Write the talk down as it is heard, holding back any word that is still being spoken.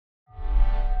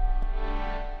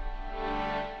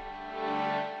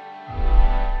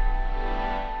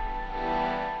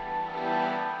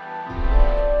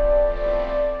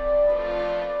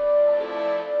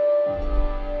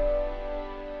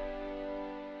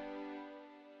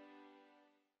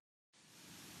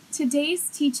Today's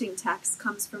teaching text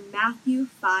comes from Matthew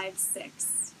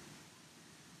 5:6.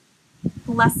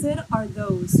 Blessed are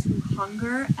those who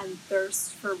hunger and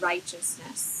thirst for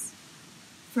righteousness,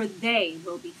 for they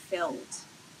will be filled.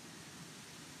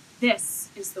 This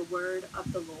is the word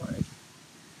of the Lord.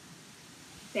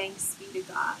 Thanks be to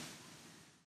God.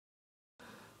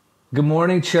 Good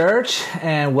morning, church,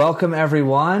 and welcome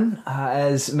everyone.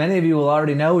 As many of you will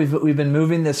already know, we've been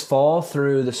moving this fall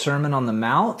through the Sermon on the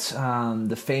Mount,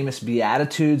 the famous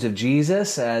Beatitudes of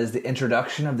Jesus, as the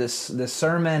introduction of this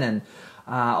sermon, and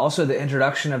also the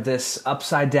introduction of this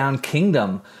upside-down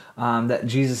kingdom that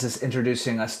Jesus is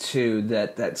introducing us to,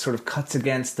 that sort of cuts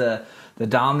against the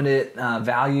dominant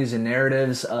values and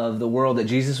narratives of the world that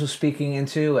Jesus was speaking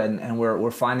into, and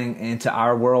we're finding into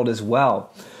our world as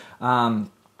well.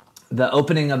 The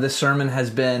opening of this sermon has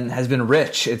been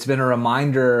rich. It's been a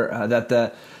reminder that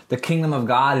the kingdom of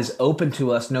God is open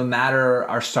to us no matter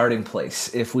our starting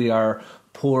place. If we are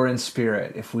poor in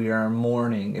spirit, if we are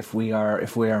mourning, if we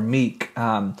are meek,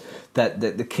 that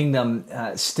the kingdom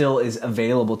still is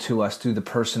available to us through the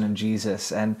person of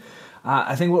Jesus. And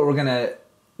I think what we're going to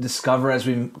discover as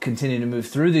we continue to move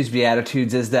through these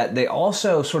Beatitudes is that they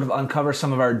also sort of uncover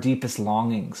some of our deepest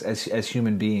longings as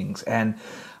human beings, and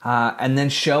then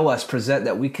present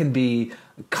that we can be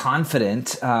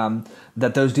confident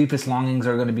that those deepest longings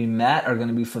are going to be met, are going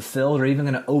to be fulfilled, or even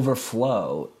going to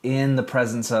overflow in the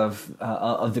presence of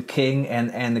the King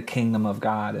and the kingdom of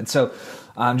God. And so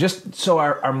just so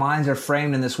our minds are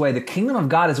framed in this way, the kingdom of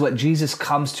God is what Jesus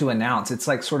comes to announce. It's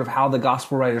like sort of how the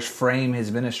gospel writers frame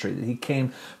his ministry, that he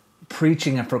came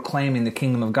preaching and proclaiming the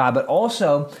kingdom of God, but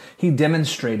also he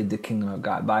demonstrated the kingdom of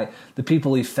God by the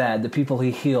people he fed, the people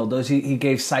he healed, those he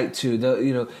gave sight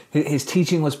to. His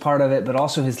teaching was part of it, but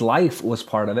also his life was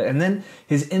part of it. And then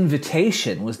his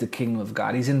invitation was the kingdom of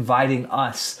God. He's inviting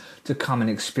us to come and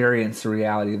experience the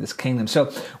reality of this kingdom.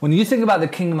 So when you think about the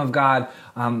kingdom of God,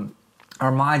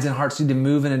 our minds and hearts need to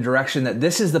move in a direction that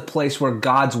this is the place where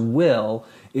God's will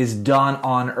is done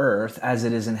on earth as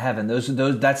it is in heaven.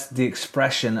 That's the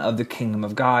expression of the kingdom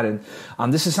of God.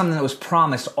 And this is something that was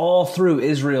promised all through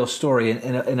Israel's story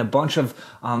in a bunch of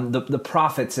the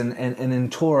prophets and in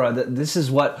Torah. That this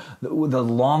is what the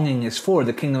longing is for,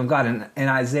 the kingdom of God. And in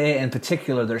Isaiah in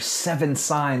particular, there's 7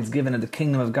 signs given of the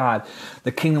kingdom of God.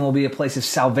 The kingdom will be a place of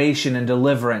salvation and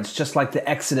deliverance, just like the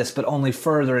Exodus, but only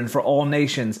further and for all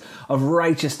nations, of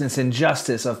righteousness and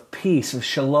justice, of peace, of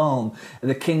shalom.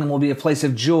 The kingdom will be a place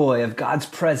of joy, of God's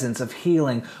presence, of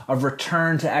healing, of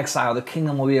return to exile. The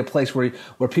kingdom will be a place where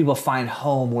people find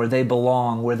home, where they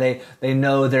belong, where they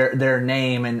know their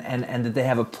name and that they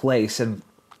have a place. And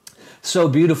so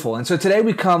beautiful. And so today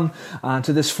we come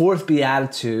to this 4th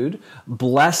beatitude.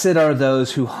 Blessed are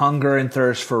those who hunger and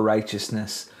thirst for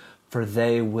righteousness, for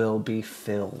they will be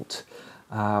filled.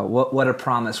 What a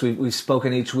promise. We've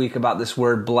spoken each week about this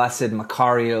word blessed,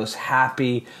 makarios,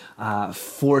 happy,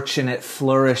 fortunate,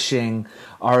 flourishing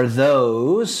are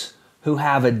those who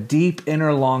have a deep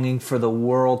inner longing for the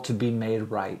world to be made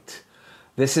right.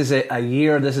 This is a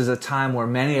year, this is a time where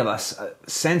many of us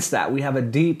sense that. We have a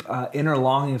deep inner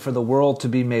longing for the world to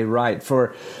be made right,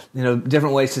 for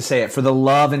different ways to say it, for the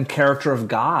love and character of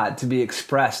God to be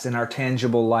expressed in our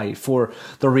tangible life, for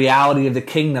the reality of the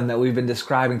kingdom that we've been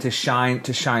describing to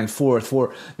shine forth,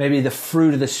 for maybe the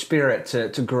fruit of the Spirit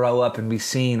to grow up and be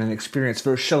seen and experienced,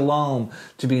 for shalom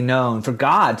to be known, for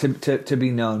God to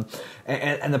be known.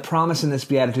 And the promise in this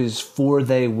beatitude is, for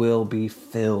they will be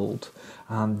filled.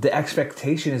 The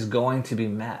expectation is going to be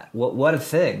met. What a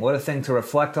thing. What a thing to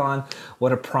reflect on.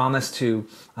 What a promise to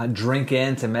drink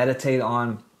in, to meditate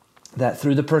on, that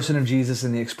through the person of Jesus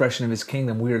and the expression of his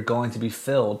kingdom, we are going to be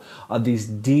filled of these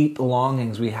deep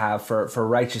longings we have for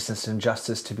righteousness and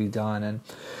justice to be done. And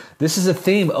this is a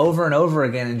theme over and over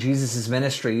again in Jesus'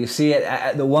 ministry. You see it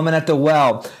at the woman at the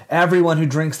well. Everyone who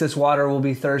drinks this water will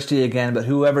be thirsty again, but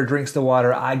whoever drinks the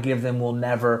water I give them will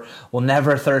never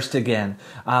thirst again.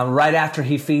 Right after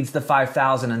he feeds the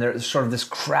 5,000, and there's sort of this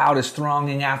crowd is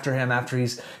thronging after him after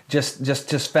he's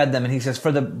just fed them, and he says,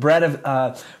 "For the bread of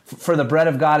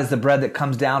God is the bread that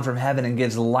comes down from heaven and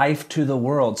gives life to the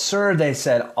world." "Sir," they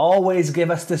said, "always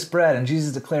give us this bread." And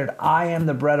Jesus declared, "I am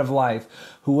the bread of life.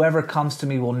 Whoever comes to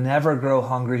me will never grow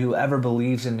hungry. Whoever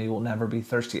believes in me will never be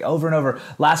thirsty." Over and over.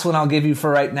 Last one I'll give you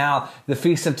for right now, the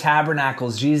Feast of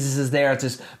Tabernacles. Jesus is there at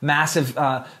this massive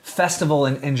festival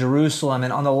in Jerusalem.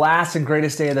 And on the last and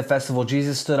greatest day of the festival,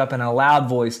 Jesus stood up in a loud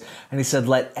voice and he said,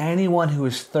 "Let anyone who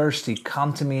is thirsty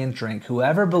come to me and drink.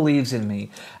 Whoever believes in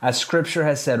me, as Scripture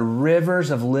has said,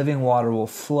 rivers of living water will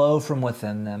flow from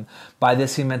within them." By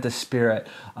this he meant the Spirit,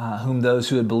 whom those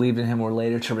who had believed in him were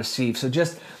later to receive. So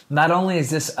just not only is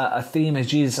this a theme as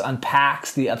Jesus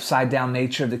unpacks the upside down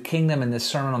nature of the kingdom in this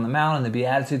Sermon on the Mount and the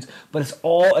Beatitudes, but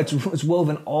it's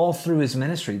woven all through his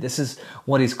ministry. This is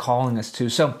what he's calling us to.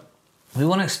 So we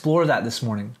want to explore that this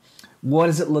morning. What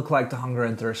does it look like to hunger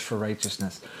and thirst for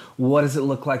righteousness? What does it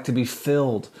look like to be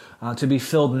filled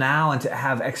now and to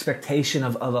have expectation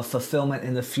of a fulfillment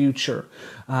in the future?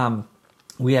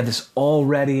 We have this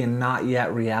already and not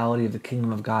yet reality of the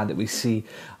kingdom of God that we see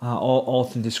all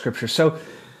through the scripture. So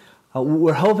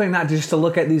we're hoping not just to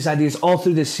look at these ideas all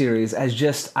through this series as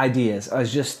just ideas,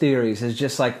 as just theories, as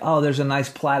just like, oh, there's a nice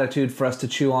platitude for us to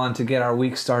chew on to get our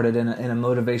week started in a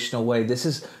motivational way. This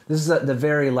is the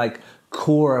very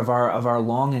core of our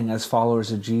longing as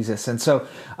followers of Jesus. And so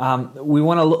we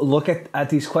want to look at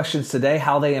these questions today,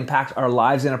 how they impact our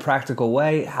lives in a practical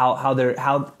way,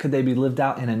 how could they be lived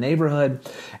out in a neighborhood.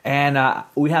 And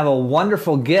we have a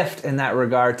wonderful gift in that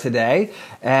regard today.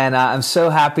 And I'm so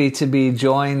happy to be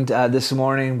joined this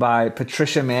morning by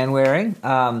Patricia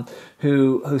Manwaring,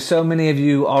 who so many of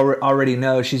you already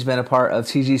know. She's been a part of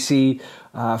TGC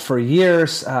for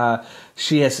years.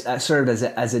 She has served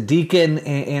as a deacon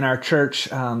in our church.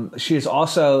 She is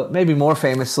also, maybe more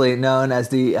famously, known as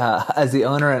the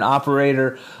owner and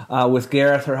operator with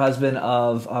Gareth, her husband,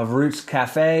 of Roots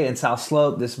Cafe in South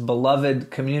Slope, this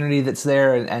beloved community that's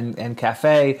there and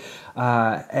cafe.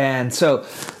 And so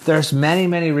there's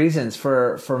many reasons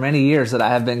for many years that I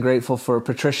have been grateful for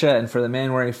Patricia and for the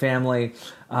Manwaring family.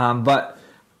 But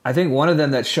I think one of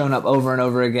them that's shown up over and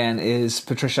over again is,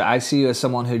 Patricia, I see you as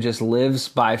someone who just lives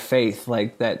by faith,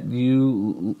 like that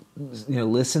you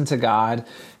listen to God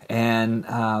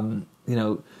and,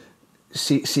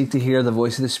 seek to hear the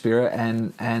voice of the Spirit.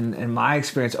 And in my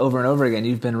experience over and over again,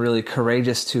 you've been really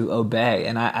courageous to obey.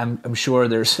 And I'm sure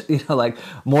there's,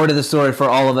 more to the story for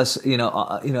all of us,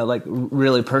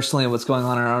 really personally and what's going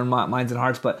on in our own minds and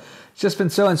hearts. But it's just been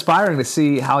so inspiring to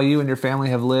see how you and your family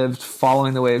have lived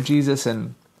following the way of Jesus,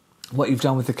 and what you've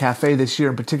done with the cafe this year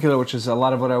in particular, which is a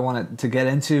lot of what I wanted to get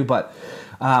into. But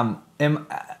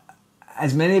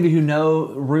as many of you who know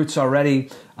Roots already,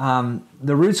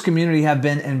 the Roots community have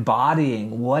been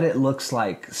embodying what it looks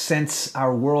like since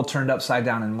our world turned upside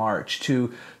down in March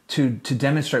to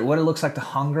demonstrate what it looks like to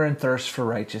hunger and thirst for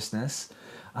righteousness,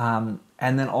 and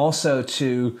then also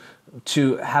to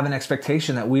have an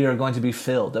expectation that we are going to be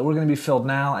filled, that we're going to be filled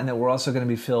now, and that we're also going to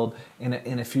be filled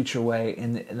in a future way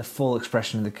in the full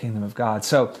expression of the kingdom of God.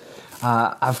 So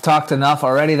I've talked enough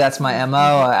already. That's my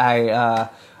MO.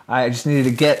 I just needed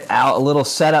to get out a little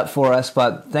setup for us,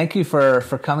 but thank you for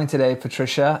coming today,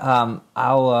 Patricia.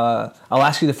 I'll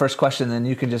ask you the first question, then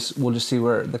we'll just see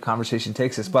where the conversation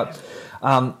takes us. But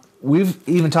we've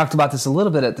even talked about this a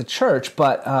little bit at the church,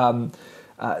 but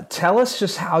tell us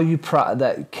just how you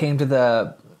that came to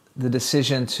the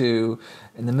decision to,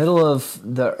 in the middle of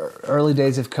the early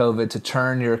days of COVID, to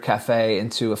turn your cafe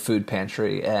into a food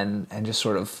pantry, and just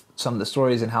sort of some of the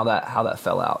stories and how that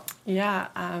fell out. Yeah,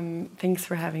 thanks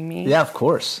for having me. Yeah, of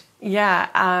course. Yeah,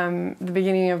 the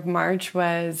beginning of March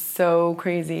was so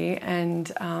crazy,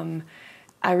 and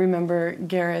I remember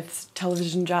Gareth's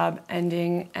television job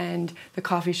ending and the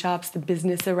coffee shops, the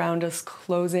business around us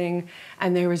closing,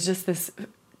 and there was just this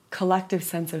collective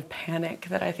sense of panic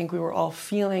that I think we were all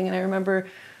feeling. And I remember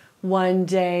one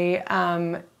day,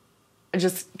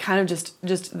 just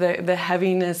the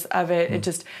heaviness of it.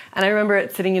 And I remember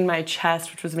it sitting in my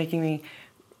chest, which was making me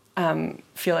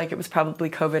feel like it was probably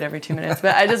COVID every 2 minutes.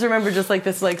 But I just remember just like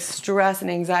this stress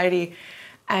and anxiety,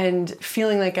 and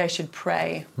feeling like I should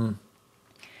pray.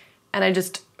 And I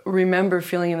just remember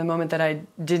feeling in the moment that I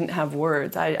didn't have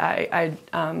words.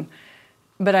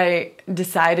 But I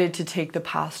decided to take the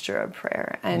posture of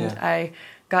prayer, and I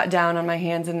got down on my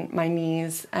hands and my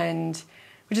knees, and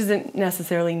which isn't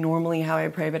necessarily normally how I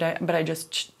pray, but I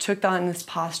just took on this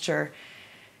posture,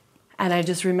 and I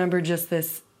just remember just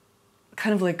this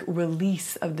kind of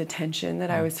release of the tension that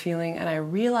I was feeling, and I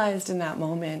realized in that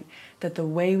moment that the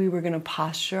way we were going to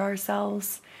posture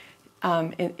ourselves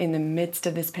in the midst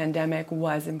of this pandemic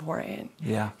was important.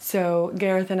 Yeah. So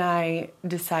Gareth and I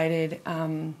decided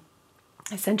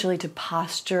essentially to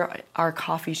posture our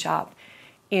coffee shop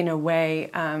in a way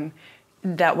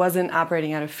that wasn't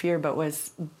operating out of fear, but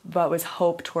was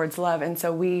hope towards love. And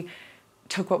so we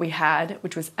took what we had,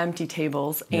 which was empty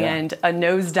tables and a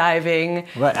nosediving.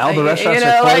 Right, all the restaurants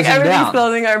are closing everything's down.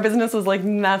 closing. Our business was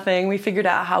nothing. We figured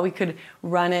out how we could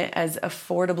run it as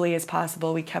affordably as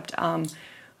possible. We kept,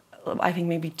 I think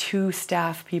maybe 2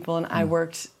 staff people, and I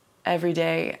worked every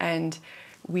day, and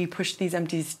we pushed these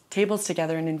empty tables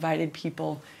together and invited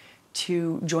people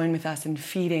to join with us in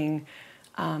feeding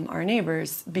our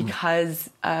neighbors. Because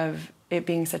of it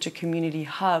being such a community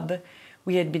hub,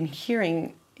 we had been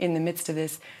hearing in the midst of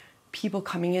this people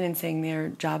coming in and saying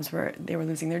they were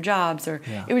losing their jobs, or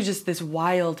it was just this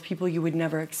wild, people you would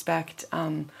never expect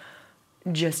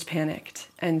just panicked.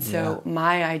 And so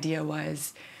my idea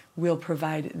was, we'll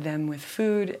provide them with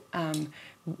food.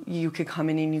 You could come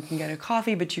in and you can get a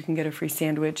coffee, but you can get a free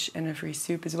sandwich and a free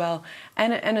soup as well.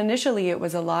 And initially it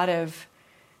was a lot of,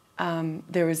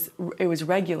 it was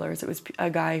regulars. It was a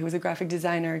guy who was a graphic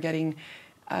designer getting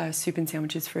soup and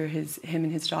sandwiches for him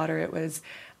and his daughter. It was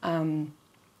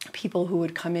people who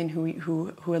would come in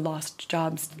who had lost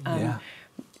jobs,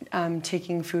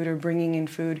 taking food or bringing in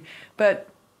food. But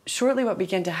shortly what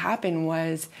began to happen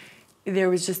was there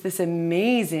was just this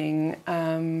amazing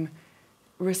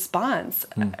response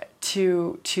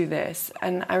to this.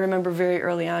 And I remember very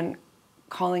early on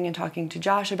calling and talking to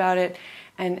Josh about it,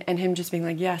 and him just being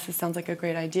like, yes, this sounds like a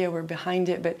great idea, we're behind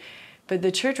it. But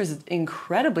the church was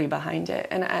incredibly behind it.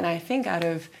 And I think out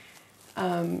of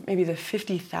maybe the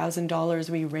 $50,000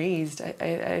 we raised,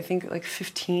 I think like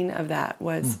 15 of that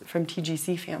was from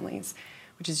TGC families,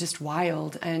 which is just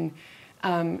wild. And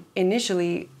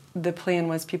initially the plan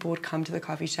was people would come to the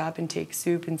coffee shop and take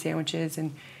soup and sandwiches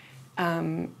and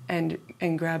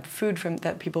grab food from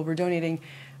that people were donating.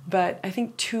 But I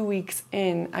think 2 weeks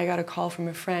in, I got a call from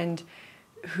a friend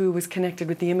who was connected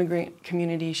with the immigrant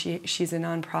community. She's a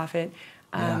nonprofit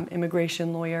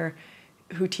immigration lawyer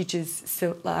who teaches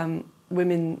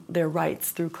women their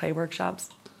rights through clay workshops.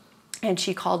 And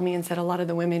she called me and said a lot of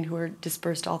the women who are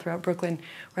dispersed all throughout Brooklyn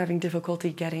were having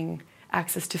difficulty getting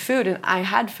access to food. And I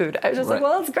had food. I was just like,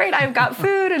 well, that's great. I've got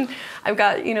food, and I've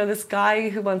got, this guy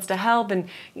who wants to help. And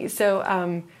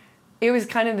so it was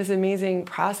kind of this amazing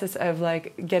process of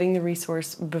like getting the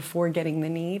resource before getting the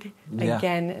need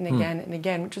again and again and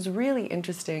again, which was really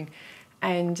interesting.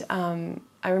 And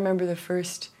I remember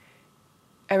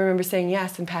saying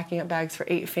yes and packing up bags for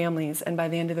 8 families, and by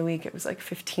the end of the week it was like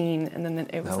 15, and then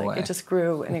it was it just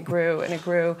grew and it grew and it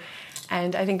grew.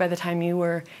 And I think by the time you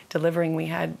were delivering,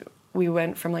 we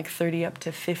went from like 30 up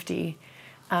to 50,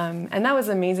 and that was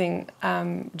amazing.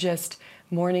 Just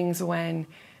mornings when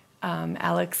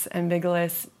Alex and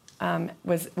Vigilis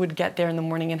would get there in the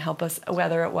morning and help us,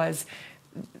 whether it was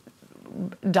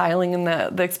dialing in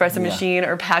the espresso machine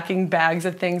or packing bags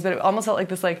of things. But it almost felt like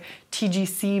this like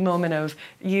TGC moment of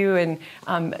you and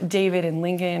David and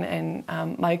Lincoln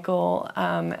and Michael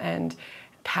and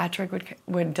Patrick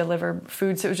would deliver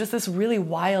food. So it was just this really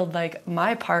wild, like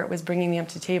my part was bringing the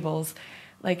empty tables.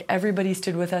 Like everybody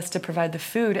stood with us to provide the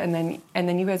food, and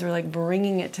then you guys were like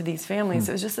bringing it to these families.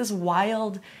 So it was just this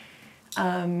wild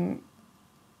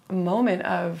moment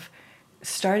of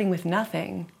starting with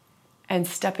nothing and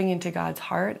stepping into God's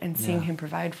heart and seeing Him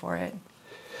provide for it.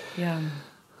 Yeah.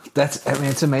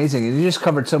 It's amazing. You just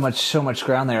covered so much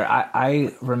ground there.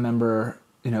 I remember,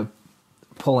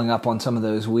 pulling up on some of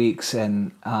those weeks,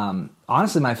 and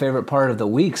honestly, my favorite part of the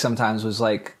week sometimes was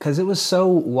like, because it was so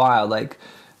wild, like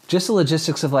just the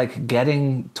logistics of like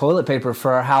getting toilet paper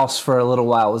for our house for a little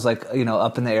while was like,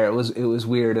 up in the air. It was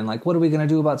weird. And like, what are we going to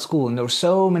do about school? And there were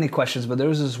so many questions, but there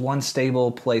was this one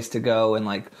stable place to go and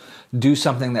like do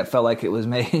something that felt like it was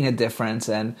making a difference.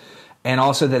 And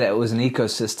also that it was an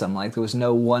ecosystem. Like there was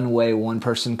no one way one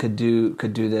person could do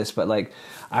this. But like,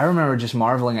 I remember just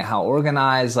marveling at how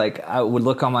organized, like I would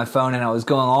look on my phone and I was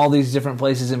going all these different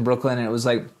places in Brooklyn, and it was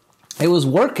like, it was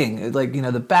working. Like,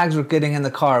 the bags were getting in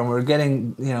the car and we were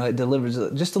getting, it delivers.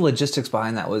 Just the logistics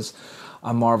behind that was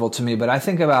a marvel to me. But I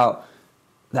think about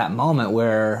that moment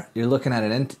where you're looking at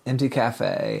an empty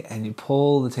cafe and you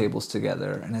pull the tables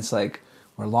together, and it's like,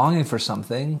 we're longing for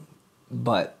something,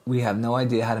 but we have no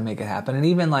idea how to make it happen. And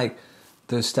even like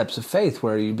those steps of faith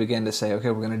where you begin to say,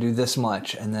 okay, we're going to do this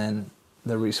much, and then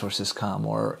the resources come,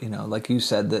 or, like you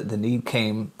said, the need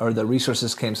came, or the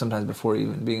resources came sometimes before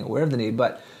even being aware of the need.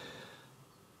 But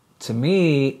to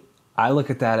me, I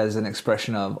look at that as an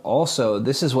expression of also,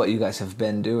 this is what you guys have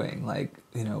been doing. Like,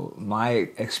 my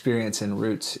experience in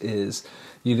Roots is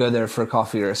you go there for a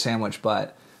coffee or a sandwich,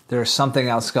 but there's something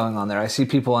else going on there. I see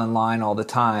people in line all the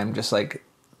time, just like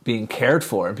being cared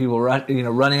for, and people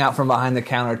running out from behind the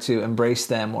counter to embrace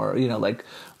them, or, like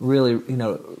really,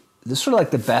 this is sort of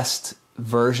like the best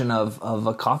version of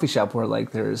a coffee shop where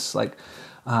like there's like,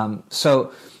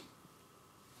 so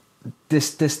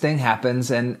this thing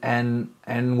happens, and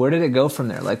where did it go from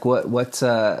there? Like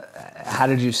how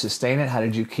did you sustain it? How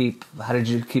did you keep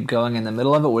going in the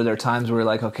middle of it? Were there times where you're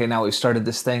like, okay, now we've started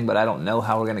this thing, but I don't know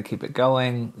how we're going to keep it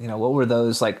going? What were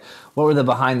those like? What were the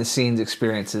behind the scenes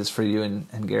experiences for you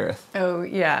and Gareth? Oh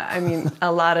yeah, I mean,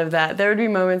 a lot of that. There would be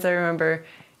moments I remember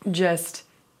just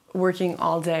working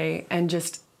all day and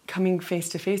just coming face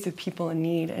to face with people in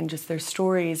need and just their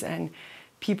stories and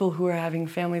people who are having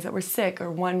families that were sick.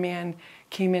 Or one man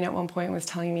came in at one point and was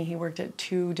telling me he worked at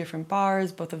 2 different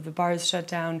bars. Both of the bars shut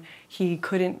down. He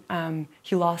couldn't,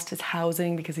 he lost his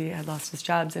housing because he had lost his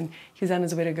jobs, and he was on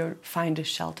his way to go find a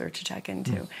shelter to check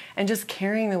into. And just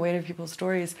carrying the weight of people's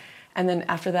stories. And then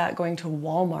after that, going to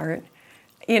Walmart,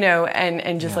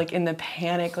 and just like in the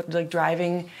panic, like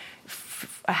driving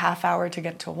a half hour to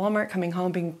get to Walmart, coming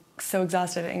home, being so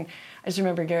exhausted. And I just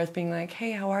remember Gareth being like,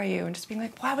 "Hey, how are you?" And just being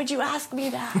like, "Why would you ask me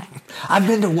that?" I've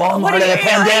been to Walmart in a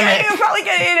pandemic. You're probably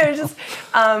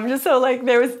gonna, just so like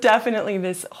there was definitely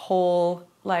this whole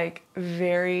like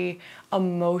very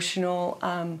emotional,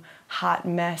 hot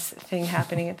mess thing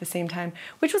happening at the same time,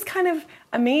 which was kind of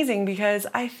amazing because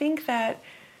I think that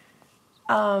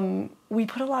we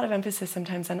put a lot of emphasis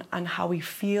sometimes on how we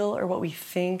feel or what we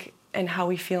think and how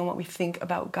we feel and what we think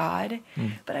about God.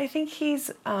 But I think he's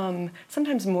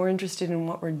sometimes more interested in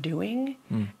what we're doing.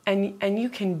 And you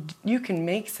can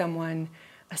make someone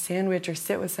a sandwich or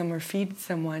sit with someone or feed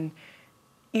someone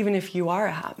even if you are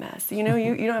a hot mess. You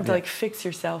don't have to like fix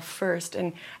yourself first.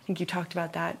 And I think you talked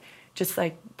about that, just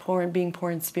like being poor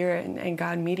in spirit and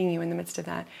God meeting you in the midst of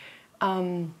that.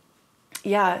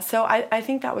 So I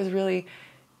think that was really,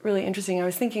 really interesting. I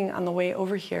was thinking on the way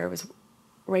over here, it was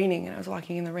raining and I was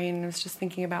walking in the rain, and I was just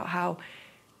thinking about how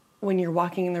when you're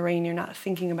walking in the rain, you're not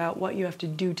thinking about what you have to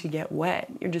do to get wet.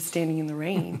 You're just standing in the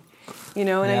rain, and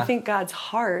I think God's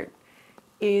heart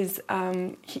is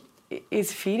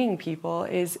feeding people,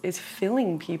 is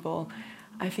filling people.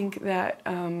 I think that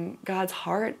God's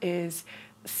heart is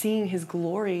seeing his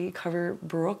glory cover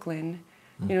Brooklyn,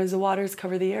 as the waters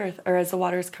cover the earth, or as the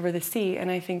waters cover the sea.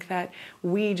 And I think that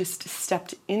we just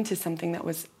stepped into something that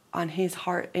was on his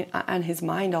heart, on his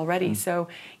mind already. So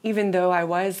even though I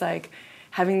was like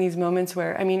having these moments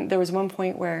where, there was one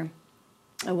point where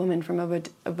a woman from a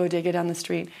bodega down the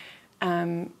street,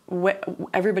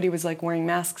 everybody was like wearing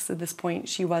masks at this point.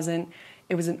 She wasn't.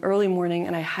 It was an early morning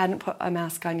and I hadn't put a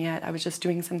mask on yet. I was just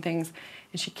doing some things.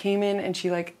 And she came in and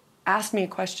she like asked me a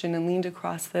question and leaned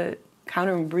across the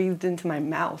counter and breathed into my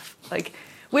mouth,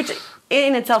 which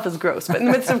in itself is gross. But in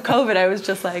the midst of COVID, I was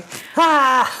just like,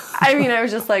 I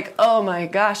was just like, oh my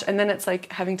gosh. And then it's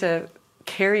like having to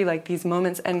carry like these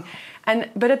moments.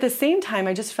 But at the same time,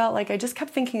 I just felt like I just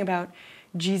kept thinking about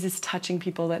Jesus touching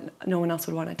people that no one else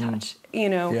would want to touch,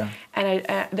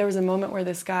 And there was a moment where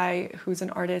this guy who's an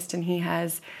artist and he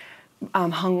has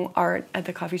hung art at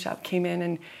the coffee shop came in,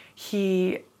 and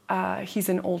he's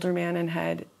an older man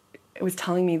and was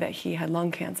telling me that he had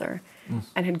lung cancer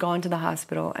and had gone to the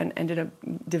hospital and ended up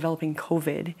developing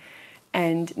COVID.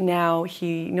 And now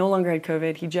he no longer had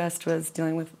COVID. He just was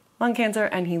dealing with lung cancer,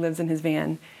 and he lives in his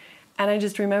van. And I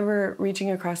just remember reaching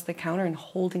across the counter and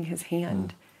holding his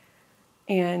hand.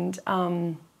 And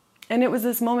it was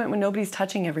this moment when nobody's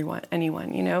touching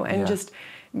anyone, and just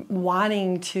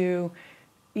wanting to,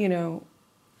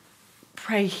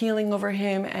 pray healing over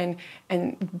him and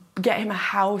get him a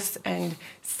house and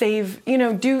save,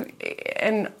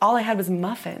 and all I had was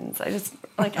muffins. I just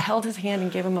like held his hand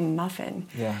and gave him a muffin.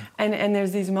 Yeah. And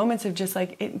there's these moments of just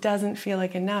like, it doesn't feel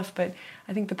like enough, but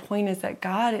I think the point is that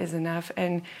God is enough,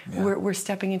 and we're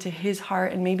stepping into his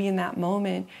heart, and maybe in that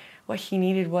moment, what he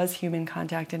needed was human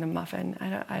contact and a muffin.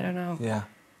 I don't know. Yeah.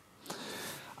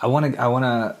 I want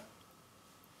to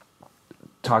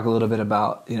talk a little bit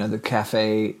about, the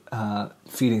cafe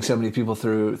feeding so many people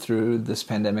through this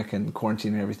pandemic and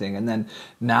quarantine and everything. And then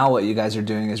now what you guys are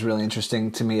doing is really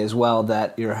interesting to me as well,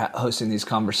 that you're hosting these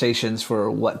conversations for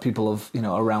what people have,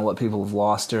 around what people have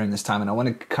lost during this time. And I want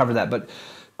to cover that. But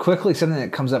quickly, something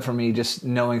that comes up for me, just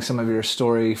knowing some of your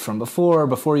story from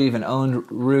before you even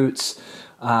owned Roots,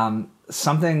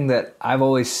 something that I've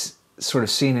always sort of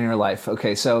seen in your life.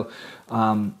 Okay, so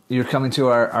you're coming to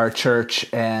our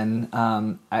church, and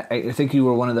I think you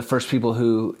were one of the first people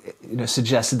who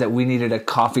suggested that we needed a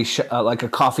coffee like a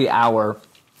coffee hour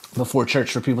before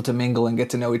church for people to mingle and get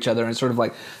to know each other and sort of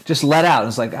like just let out.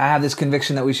 It's like, I have this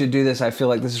conviction that we should do this. I feel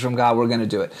like this is from God. We're going to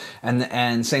do it.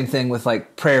 And same thing with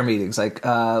like prayer meetings. Like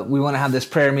we want to have this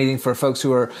prayer meeting for folks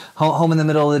who are home in the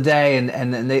middle of the day,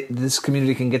 and this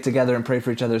community can get together and pray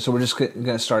for each other. So we're just going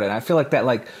to start it. And I feel like that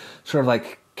like sort of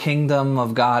like kingdom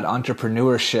of God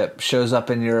entrepreneurship shows up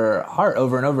in your heart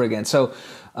over and over again. So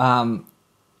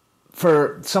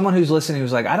for someone who's listening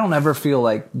who's like, I don't ever feel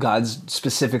like God's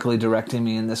specifically directing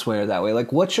me in this way or that way,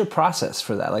 like what's your process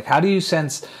for that? Like how do you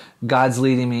sense God's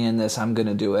leading me in this, I'm going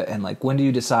to do it? And like when do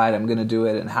you decide I'm going to do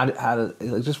it? And how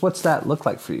like, just what's that look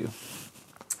like for you?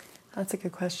 That's a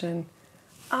good question.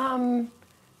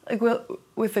 Like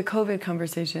with the COVID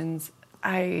conversations,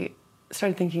 I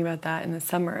started thinking about that in the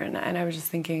summer, and I was just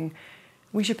thinking,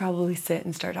 we should probably sit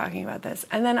and start talking about this.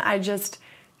 And then I just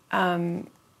kind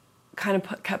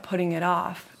of kept putting it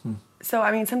off. So,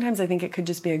 I mean, sometimes I think it could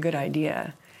just be a good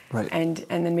idea. Right. And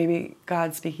then maybe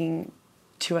God speaking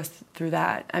to us through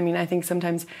that. I mean, I think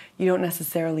sometimes you don't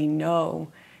necessarily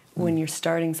know when you're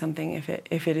starting something if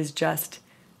it is just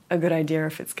a good idea or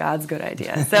if it's God's good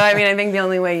idea. So, I mean, I think the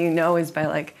only way you know is by,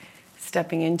 like,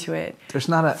 stepping into it. There's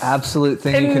not an absolute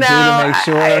thing you can do to make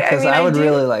sure, because I would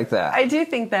really like that. I do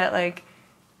think that, like,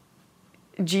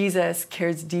 Jesus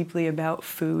cares deeply about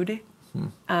food.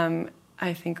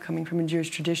 I think coming from a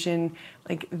Jewish tradition,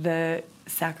 like, the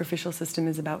sacrificial system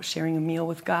is about sharing a meal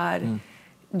with God.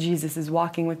 Jesus is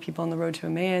walking with people on the road to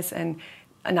Emmaus, and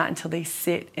not until they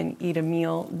sit and eat a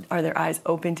meal are their eyes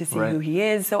open to see who he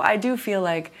is. So I do feel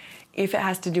like if it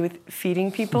has to do with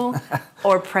feeding people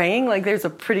or praying, like, there's a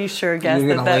pretty sure guess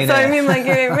that. So I mean, like,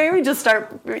 maybe just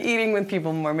start eating with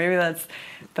people more. Maybe that's,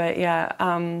 but yeah.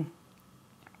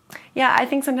 I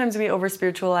think sometimes we over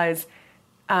spiritualize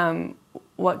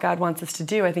what God wants us to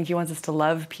do. I think he wants us to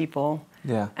love people.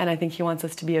 Yeah. And I think he wants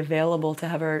us to be available to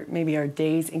have our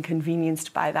days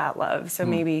inconvenienced by that love. So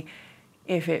maybe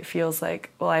if it feels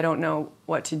like, well, I don't know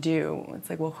what to do, it's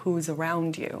like, well, who's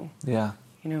around you? Yeah.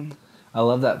 You know? I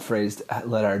love that phrase,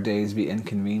 let our days be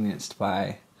inconvenienced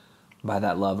by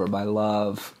that love or by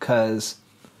love, because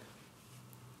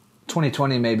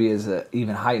 2020 maybe is an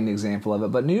even heightened example of it.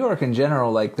 But New York in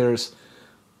general, like, there's,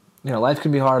 life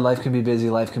can be hard, life can be busy,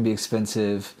 life can be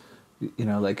expensive.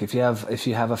 Like, if you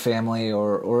have a family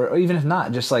or even if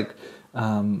not, just like,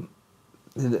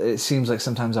 it seems like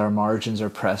sometimes our margins are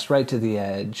pressed right to the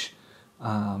edge.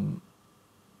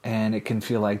 And it can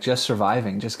feel like just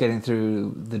surviving, just getting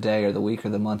through the day or the week or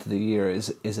the month of the year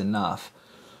is enough.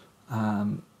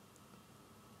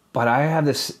 But I have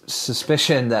this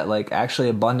suspicion that, like, actually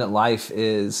abundant life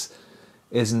is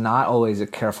not always a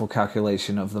careful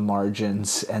calculation of the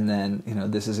margins, and then,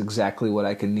 this is exactly what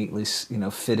I can neatly,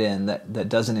 fit in that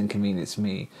doesn't inconvenience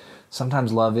me.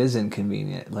 Sometimes love is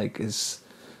inconvenient. Like,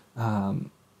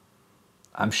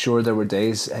 I'm sure there were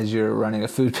days as you're running a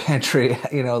food pantry,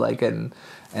 like, and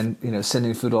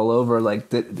sending food all over, like,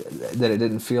 that it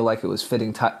didn't feel like it was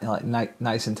fitting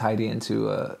nice and tidy into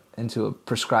a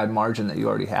prescribed margin that you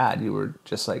already had. You were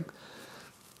just like,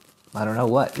 I don't know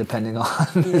what, depending on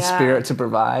the spirit to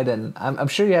provide. And I'm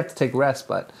sure you have to take rest,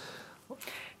 but.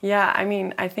 Yeah, I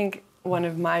mean, I think one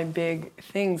of my big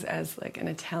things as, like, an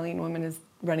Italian woman is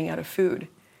running out of food.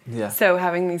 Yeah. So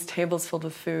having these tables filled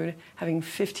with food, having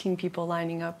 15 people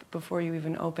lining up before you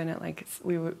even open it, like,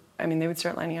 they would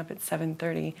start lining up at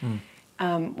 7:30.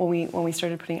 When we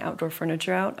started putting outdoor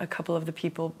furniture out, a couple of the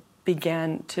people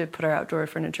began to put our outdoor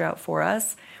furniture out for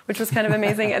us, which was kind of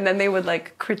amazing. And then they would,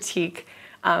 like, critique.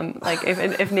 Like,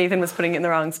 if Nathan was putting it in the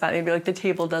wrong spot, they'd be like, the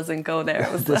table doesn't go there.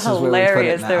 It was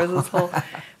hilarious. There was this whole,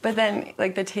 but then,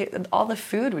 like, all the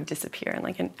food would disappear in,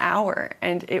 like, an hour,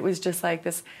 and it was just like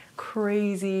this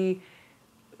crazy,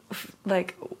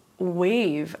 like,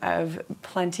 wave of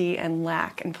plenty and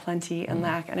lack and plenty and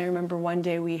lack. And I remember one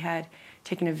day we had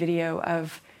taken a video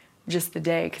of just the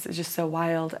day because it was just so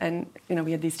wild, and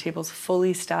we had these tables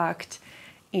fully stocked,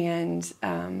 and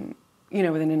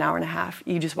within an hour and a half,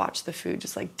 you just watch the food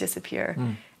just, like, disappear.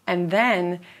 And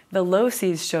then the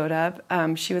Losi's showed up.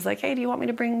 She was like, hey, do you want me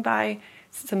to bring by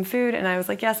some food? And I was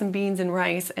like, yeah, some beans and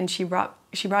rice. And she brought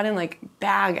in, like,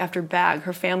 bag after bag.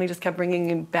 Her family just kept bringing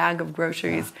in bag of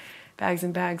groceries, bags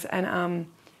and bags. And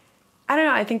I don't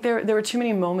know, I think there were too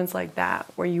many moments like that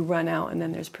where you run out and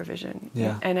then there's provision.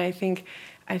 Yeah. And I think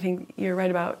you're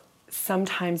right about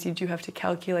sometimes you do have to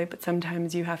calculate, but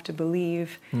sometimes you have to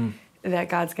believe that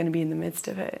God's going to be in the midst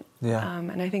of it. Yeah.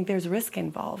 And I think there's risk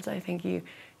involved. I think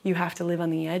you have to live on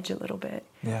the edge a little bit.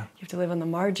 Yeah. You have to live on the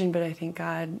margin, but I think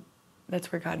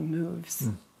that's where God moves.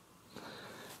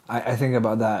 I think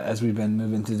about that as we've been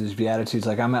moving through these Beatitudes.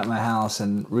 Like, I'm at my house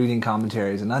and reading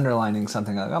commentaries and underlining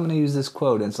something, like, I'm going to use this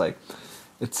quote. And it's like,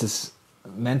 it's this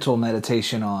mental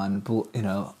meditation on,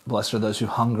 blessed are those who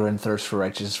hunger and thirst for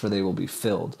righteousness, for they will be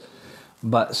filled.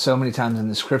 But so many times in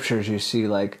the scriptures you see,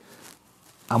 like,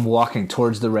 I'm walking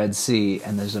towards the Red Sea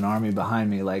and there's an army behind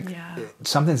me. Like,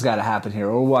 something's got to happen here.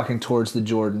 Or we're walking towards the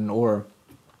Jordan, or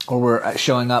we're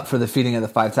showing up for the feeding of the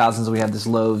 5,000s. We have these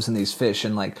loaves and these fish,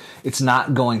 and, like, it's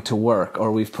not going to work.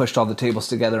 Or we've pushed all the tables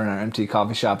together in our empty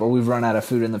coffee shop, or we've run out of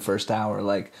food in the first hour.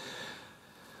 Like,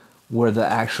 where the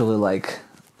actual, like,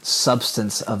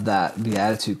 substance of that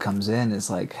beatitude comes in is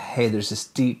like, hey, there's this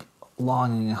deep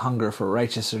longing and hunger for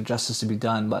righteousness or justice to be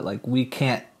done, but, like, we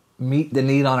can't meet the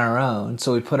need on our own,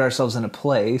 so we put ourselves in a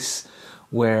place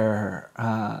where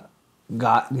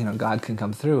God can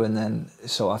come through, and then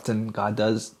so often God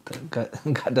does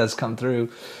come through.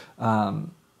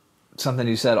 Something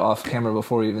you said off camera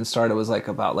before we even started was like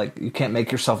about like you can't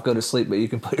make yourself go to sleep, but you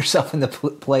can put yourself in the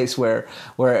place where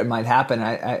it might happen.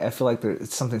 I feel like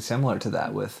it's something similar to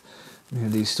that with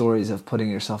these stories of putting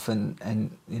yourself in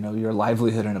and your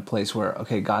livelihood in a place where,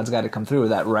 okay, God's got to come through.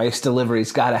 That rice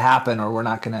delivery's got to happen, or we're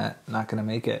not gonna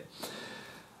make it.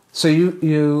 So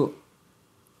you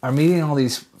are meeting all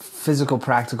these physical,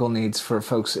 practical needs for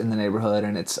folks in the neighborhood,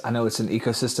 and I know it's an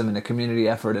ecosystem and a community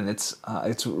effort, and it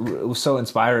was so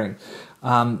inspiring.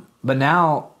 But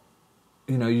now,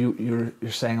 you're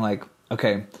saying like,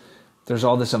 okay, there's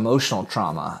all this emotional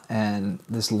trauma and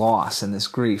this loss and this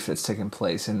grief that's taken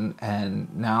place,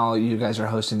 and now you guys are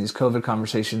hosting these COVID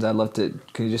conversations.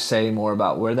 Can you just say more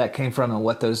about where that came from and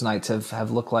what those nights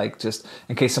have looked like, just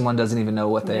in case someone doesn't even know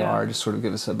what they are, just sort of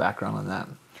give us a background on that.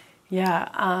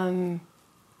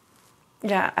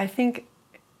 I think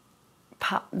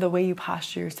the way you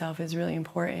posture yourself is really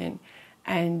important.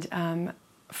 And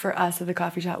for us at the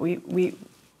coffee shop,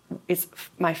 it's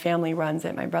my family runs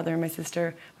it, my brother and my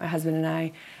sister, my husband and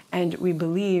I, and we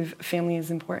believe family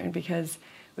is important because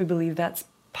we believe that's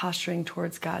posturing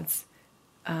towards God's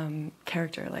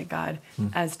character, like God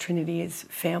as Trinity is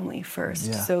family first.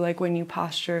 Yeah. So like when you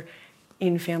posture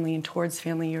in family and towards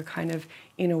family, you're kind of,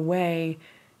 in a way,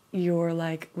 you're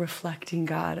like reflecting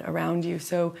God around you.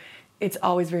 So it's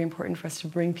always very important for us to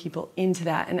bring people into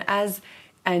that. And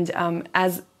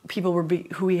as people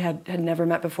who we had never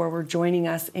met before were joining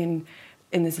us in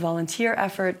this volunteer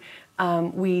effort,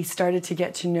 we started to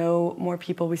get to know more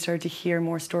people. We started to hear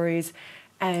more stories.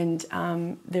 And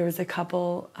there was a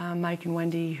couple, Mike and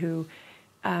Wendy, who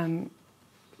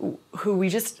we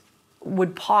just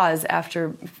would pause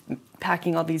after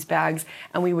packing all these bags,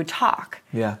 and we would talk.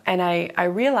 Yeah. And I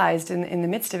realized in the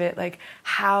midst of it, like,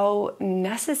 how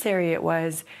necessary it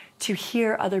was to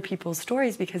hear other people's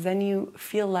stories, because then you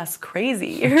feel less crazy.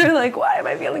 You're like, why am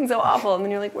I feeling so awful? And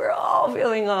then you're like, we're all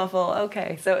feeling awful.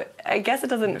 Okay, so I guess it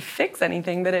doesn't fix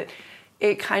anything, but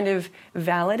it kind of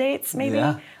validates maybe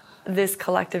this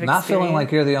collective experience. Not feeling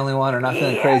like you're the only one, or not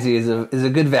feeling crazy is a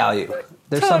good value.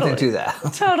 There's something to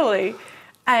that. Totally.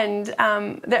 And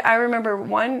I remember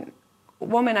one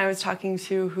woman I was talking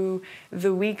to who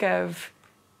the week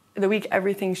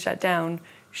everything shut down,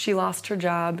 she lost her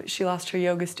job, she lost her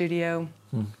yoga studio,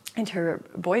 and her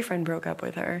boyfriend broke up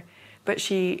with her. But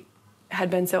she had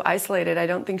been so isolated, I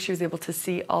don't think she was able to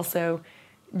see also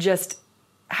just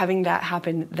having that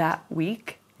happen that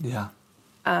week. Yeah.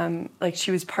 Like she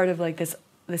was part of like this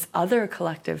other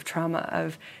collective trauma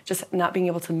of just not being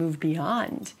able to move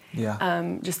beyond.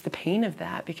 Yeah. Just the pain of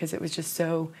that, because it was just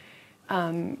so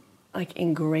like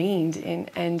ingrained in,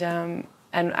 and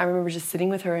I remember just sitting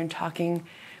with her and talking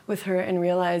with her and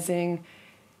realizing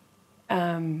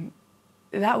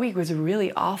that week was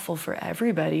really awful for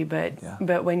everybody,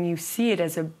 but when you see it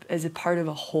as a part of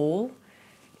a whole,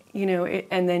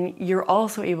 and then you're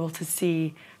also able to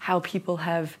see how people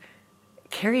have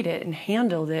carried it and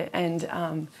handled it, and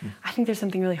I think there's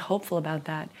something really hopeful about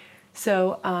that.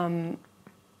 So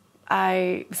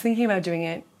I was thinking about doing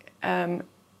it,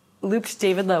 looped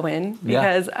David Lowe in,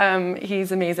 because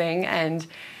he's amazing, and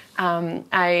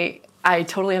I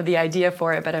totally have the idea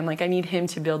for it, but I'm like, I need him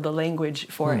to build the language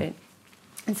for it.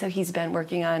 And so he's been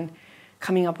working on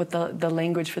coming up with the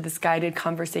language for this guided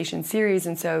conversation series.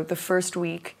 And so the first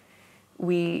week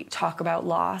we talk about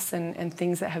loss and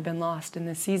things that have been lost in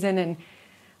this season.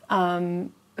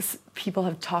 And people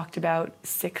have talked about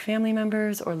sick family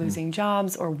members or losing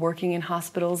jobs or working in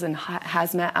hospitals in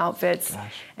hazmat outfits.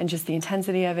 Gosh. And just the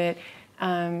intensity of it.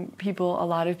 A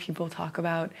lot of people talk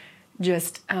about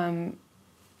just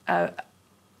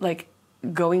like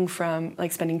going from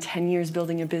like spending 10 years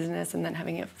building a business and then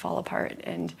having it fall apart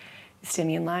and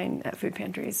standing in line at food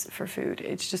pantries for food.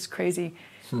 It's just crazy.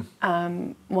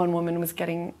 One woman was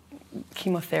getting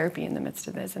chemotherapy in the midst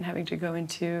of this and having to go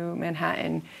into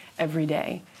Manhattan every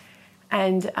day.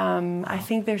 And I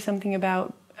think there's something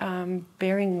about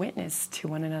bearing witness to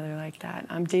one another like that.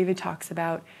 David talks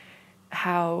about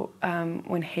how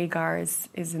when Hagar is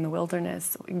in the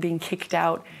wilderness being kicked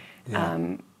out,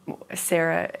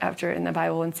 Sarah, after in the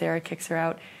Bible, when Sarah kicks her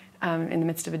out in the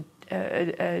midst of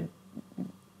a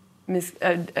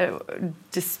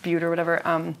dispute or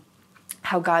whatever,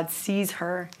 how God sees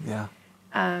her. Yeah.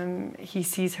 He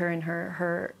sees her in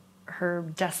her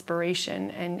desperation,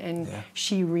 and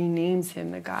she renames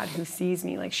him the God who sees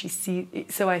me. Like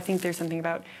so I think there's something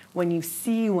about when you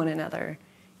see one another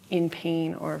in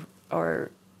pain or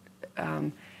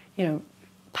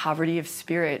poverty of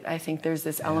spirit. I think there's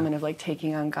this element of like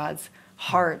taking on God's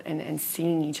heart and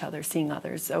seeing each other, seeing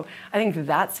others. So I think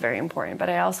that's very important. But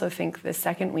I also think the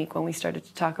second week when we started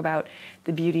to talk about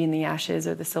the beauty in the ashes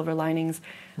or the silver linings,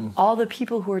 all the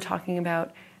people who were talking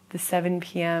about the 7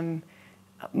 p.m.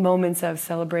 moments of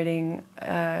celebrating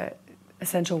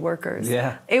essential workers.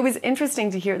 Yeah. It was interesting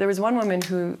to hear. There was one woman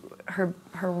who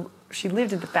she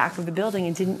lived at the back of the building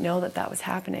and didn't know that was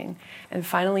happening. And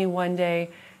finally one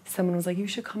day someone was like, you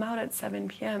should come out at 7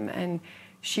 p.m. And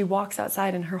she walks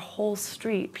outside and her whole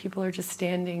street, people are just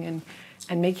standing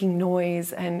and making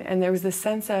noise. And there was this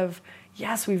sense of,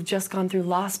 yes, we've just gone through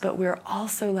loss, but we're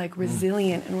also like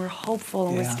resilient and we're hopeful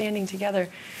and we're standing together.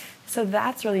 So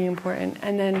that's really important.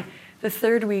 And then the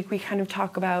third week, we kind of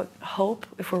talk about hope,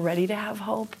 if we're ready to have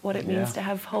hope, what it means to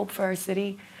have hope for our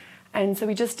city. And so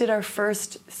we just did our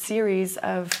first series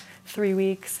of 3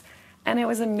 weeks, and it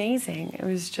was amazing. It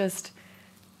was just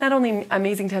not only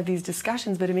amazing to have these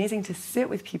discussions, but amazing to sit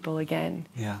with people again.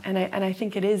 Yeah. And I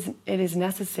think it is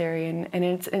necessary, and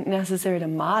it's necessary to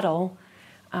model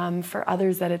for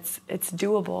others that it's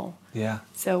doable. Yeah.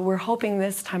 So we're hoping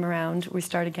this time around, we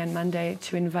start again Monday,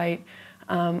 to invite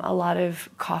a lot of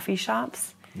coffee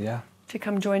shops to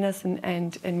come join us,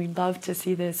 and we'd love to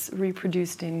see this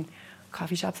reproduced in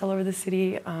coffee shops all over the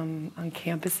city, on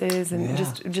campuses, and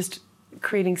just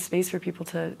creating space for people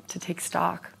to take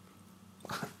stock.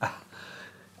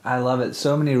 I love it.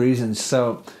 So many reasons.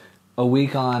 So a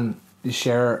week on, you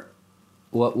share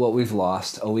what we've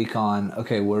lost. A week on,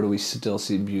 okay, where do we still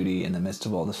see beauty in the midst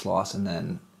of all this loss? And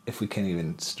then if we can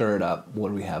even stir it up, what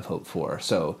do we have hope for?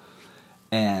 So,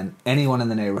 and anyone in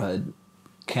the neighborhood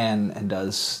can and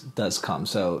does come.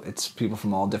 So it's people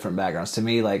from all different backgrounds. To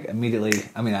me, like immediately,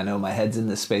 I mean, I know my head's in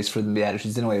this space for the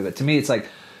Beatitudes anyway, but to me, it's like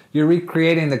you're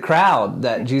recreating the crowd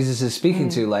that Jesus is speaking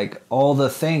to, like all the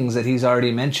things that he's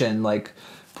already mentioned, like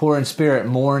poor in spirit,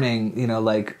 mourning,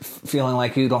 like feeling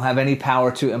like you don't have any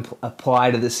power to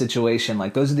apply to this situation.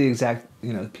 Like those are the exact,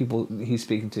 people he's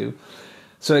speaking to.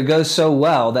 So it goes so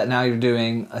well that now you're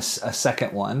doing a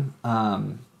second one,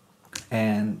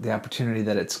 and the opportunity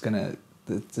that it's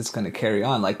gonna carry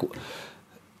on. Like,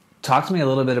 talk to me a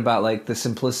little bit about like the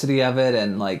simplicity of it,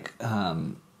 and like,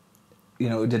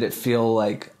 did it feel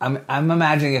like I'm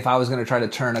imagining if I was going to try to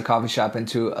turn a coffee shop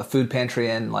into a food pantry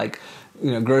and like,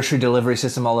 grocery delivery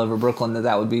system all over Brooklyn,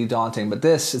 that would be daunting. But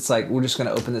this, it's like we're just going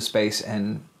to open the space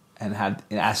and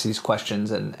ask these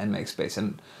questions and make space.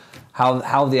 And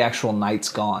how the actual night's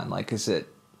gone? Like, is it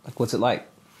like, what's it like?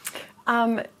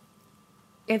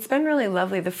 It's been really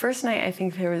lovely. The first night, I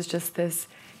think there was just this.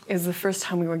 It was the first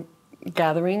time we were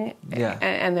gathering,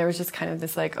 and there was just kind of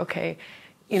this like, okay,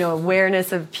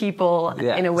 awareness of people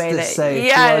in a way that, it's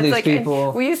like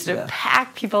people. We used to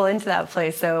pack people into that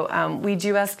place. So we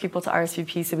do ask people to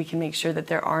RSVP so we can make sure that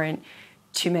there aren't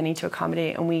too many to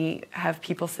accommodate, and we have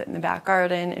people sit in the back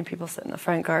garden and people sit in the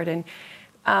front garden.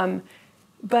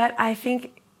 But I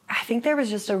think there was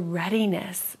just a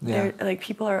readiness. Like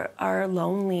people are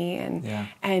lonely, and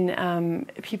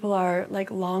people are like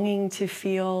longing to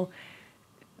feel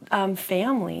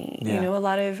family.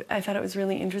 I thought it was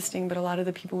really interesting, but a lot of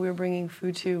the people we were bringing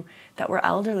food to that were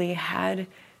elderly had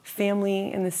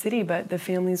family in the city, but the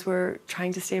families were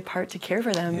trying to stay apart to care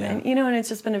for them. And and it's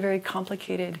just been a very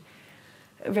complicated.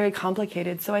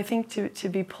 So I think to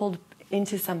be pulled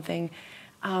into something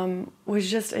was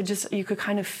just you could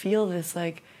kind of feel this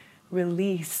like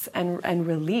release and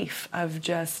relief of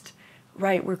just,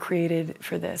 right, we're created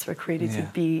for this. We're created to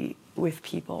be with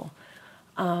people.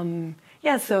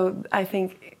 So I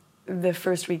think the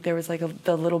first week there was like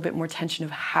the little bit more tension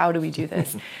of how do we do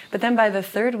this? But then by the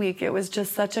third week, it was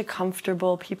just such a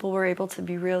comfortable, people were able to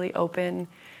be really open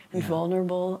and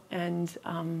vulnerable, and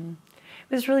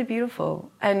it was really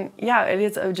beautiful. And it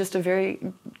is just a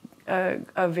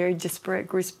very disparate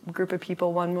group of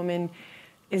people. One woman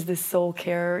is the sole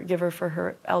caregiver for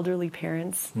her elderly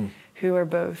parents who are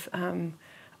both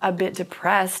a bit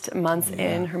depressed months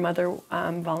in. Her mother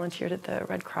volunteered at the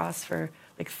Red Cross for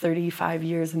like 35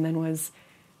 years and then was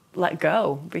let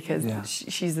go because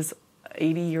she's this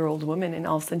 80-year-old woman, and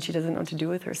all of a sudden she doesn't know what to do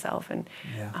with herself. And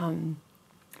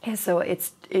so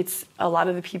it's a lot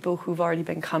of the people who've already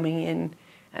been coming in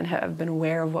and have been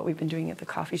aware of what we've been doing at the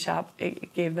coffee shop.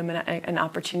 It gave them an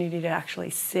opportunity to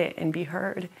actually sit and be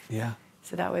heard.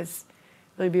 So that was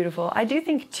really beautiful. I do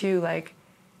think too, like,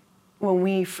 when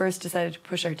we first decided to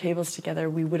push our tables together,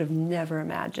 we would have never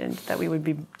imagined that we would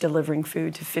be delivering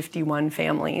food to 51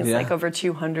 families, like over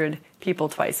 200 people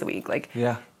twice a week. Like,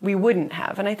 we wouldn't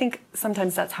have. And I think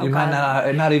sometimes that's how you God...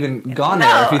 might not even gone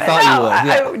there if you thought you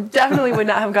would. I definitely would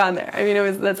not have gone there. I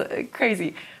mean, that's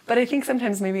crazy. But I think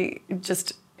sometimes maybe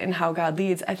just in how God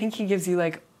leads, I think he gives you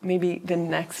like maybe the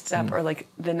next step or like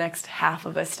the next half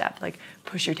of a step, like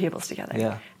push your tables together.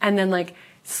 Yeah. And then like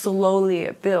slowly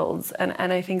it builds. And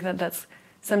I think that that's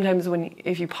sometimes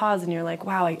if you pause and you're like,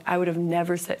 wow, I would have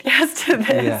never said yes to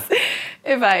this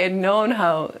if I had known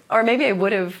how, or maybe I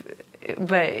would have,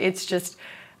 but it's just,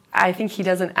 I think he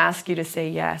doesn't ask you to say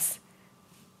yes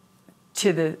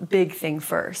to the big thing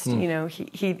first. You know,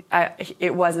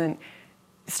 it wasn't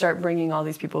start bringing all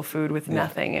these people food with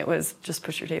nothing. It was just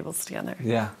push your tables together.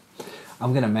 Yeah.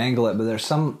 I'm going to mangle it, but there's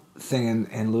something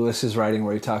in Lewis's writing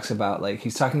where he talks about, like,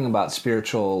 he's talking about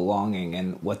spiritual longing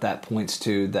and what that points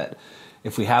to, that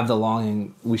if we have the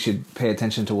longing, we should pay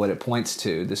attention to what it points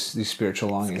to, these spiritual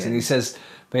longings. And he says,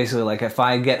 basically, like, if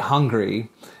I get hungry,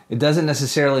 it doesn't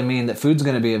necessarily mean that food's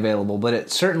going to be available, but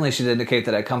it certainly should indicate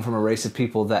that I come from a race of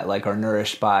people that, like, are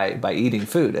nourished by eating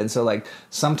food. And so, like,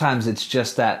 sometimes it's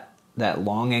just that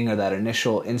longing or that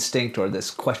initial instinct or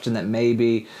this question that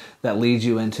maybe that leads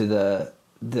you into the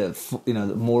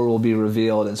more will be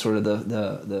revealed and sort of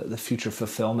the future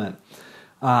fulfillment.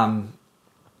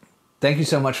 Thank you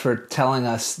so much for telling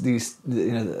us these,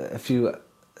 a few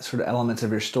sort of elements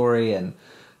of your story. And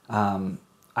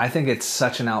I think it's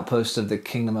such an outpost of the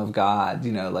kingdom of God,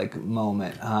 like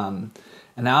moment. And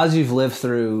now as you've lived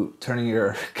through turning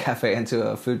your cafe into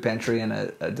a food pantry and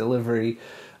a delivery,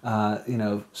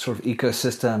 sort of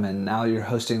ecosystem, and now you're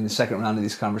hosting the second round of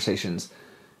these conversations.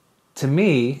 To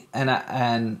me, and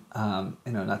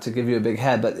not to give you a big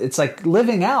head, but it's like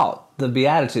living out the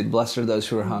beatitude. Blessed are those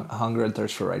who are hunger and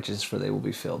thirst for righteousness, for they will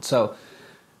be filled. So,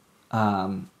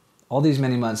 all these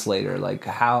many months later, like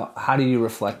how do you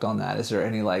reflect on that? Is there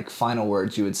any like final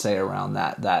words you would say around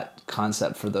that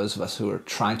concept for those of us who are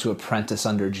trying to apprentice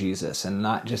under Jesus and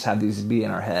not just have these be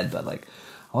in our head, but like,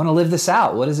 I want to live this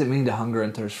out. What does it mean to hunger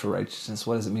and thirst for righteousness?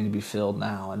 What does it mean to be filled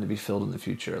now and to be filled in the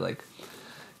future? Like,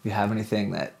 do you have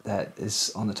anything that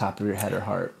is on the top of your head or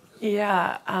heart?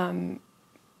 Yeah.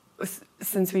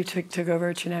 Since we took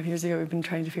over 2.5 years ago, we've been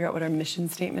trying to figure out what our mission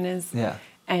statement is. Yeah.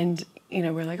 And,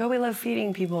 we're like, we love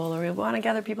feeding people, or we want to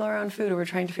gather people around food, or we're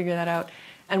trying to figure that out.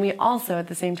 And we also, at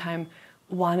the same time,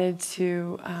 wanted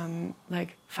to,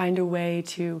 find a way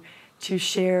to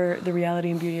share the reality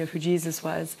and beauty of who Jesus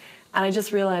was. And I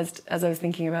just realized, as I was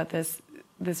thinking about this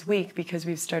week, because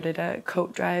we've started a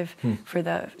coat drive for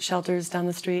the shelters down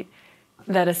the street,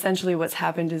 that essentially what's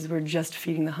happened is we're just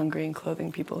feeding the hungry and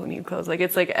clothing people who need clothes. Like,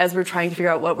 it's like, as we're trying to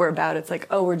figure out what we're about, it's like,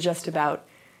 we're just about,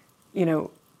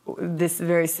 this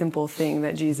very simple thing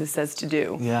that Jesus says to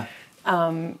do. Yeah.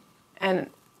 And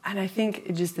I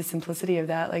think just the simplicity of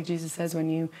that, like Jesus says, when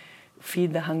you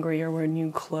feed the hungry, or when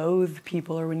you clothe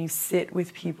people, or when you sit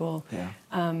with people,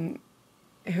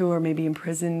 who are maybe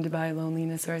imprisoned by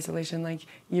loneliness or isolation, like,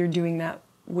 you're doing that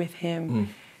with him.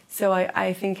 So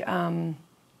I think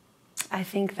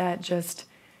that just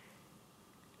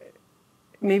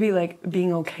maybe like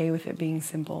being okay with it being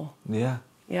simple. Yeah.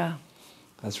 Yeah.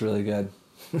 That's really good.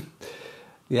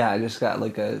 Yeah, I just got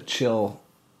like a chill,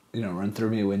 run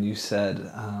through me when you said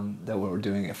that we're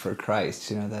doing it for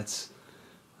Christ. That's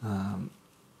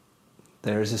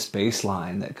there's this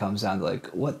baseline that comes down to like,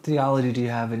 what theology do you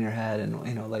have in your head, and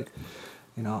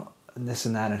this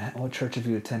and that, and what church have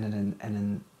you attended, and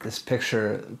in this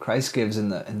picture Christ gives in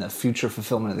the future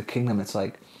fulfillment of the kingdom, it's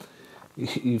like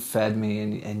you fed me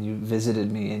and you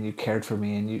visited me and you cared for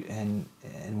me, and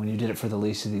when you did it for the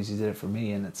least of these, you did it for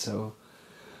me, and it's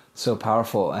so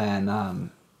powerful. And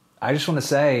I just want to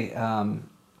say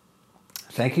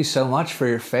thank you so much for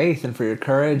your faith and for your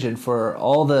courage and for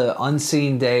all the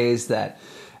unseen days that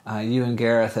you and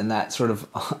Gareth and that sort of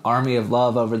army of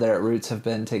love over there at Roots have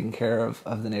been taking care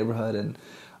of the neighborhood. And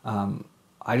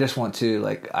I just want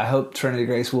to, I hope Trinity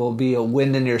Grace will be a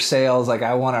wind in your sails. Like,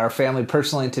 I want our family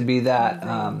personally to be that.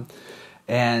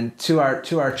 And to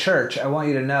our church, I want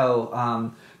you to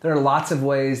know there are lots of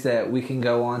ways that we can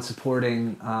go on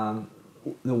supporting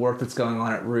the work that's going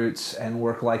on at Roots and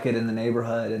work like it in the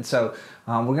neighborhood. And so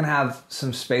we're going to have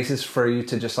some spaces for you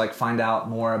to just find out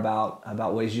more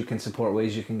about ways you can support,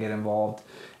 ways you can get involved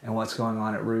in what's going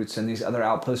on at Roots and these other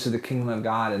outposts of the kingdom of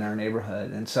God in our neighborhood.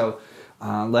 And so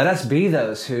let us be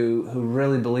those who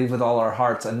really believe with all our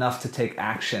hearts enough to take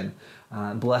action.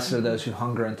 Blessed are those who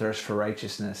hunger and thirst for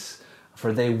righteousness,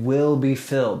 for they will be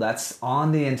filled. That's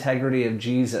on the integrity of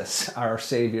Jesus, our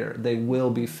Savior. They will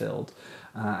be filled.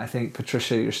 I think,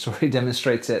 Patricia, your story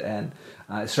demonstrates it, and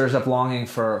it stirs up longing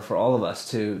for all of us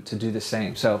to do the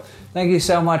same. So thank you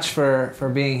so much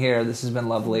for being here. This has been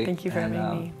lovely. Thank you for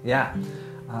having me. Yeah.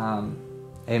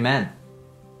 Amen.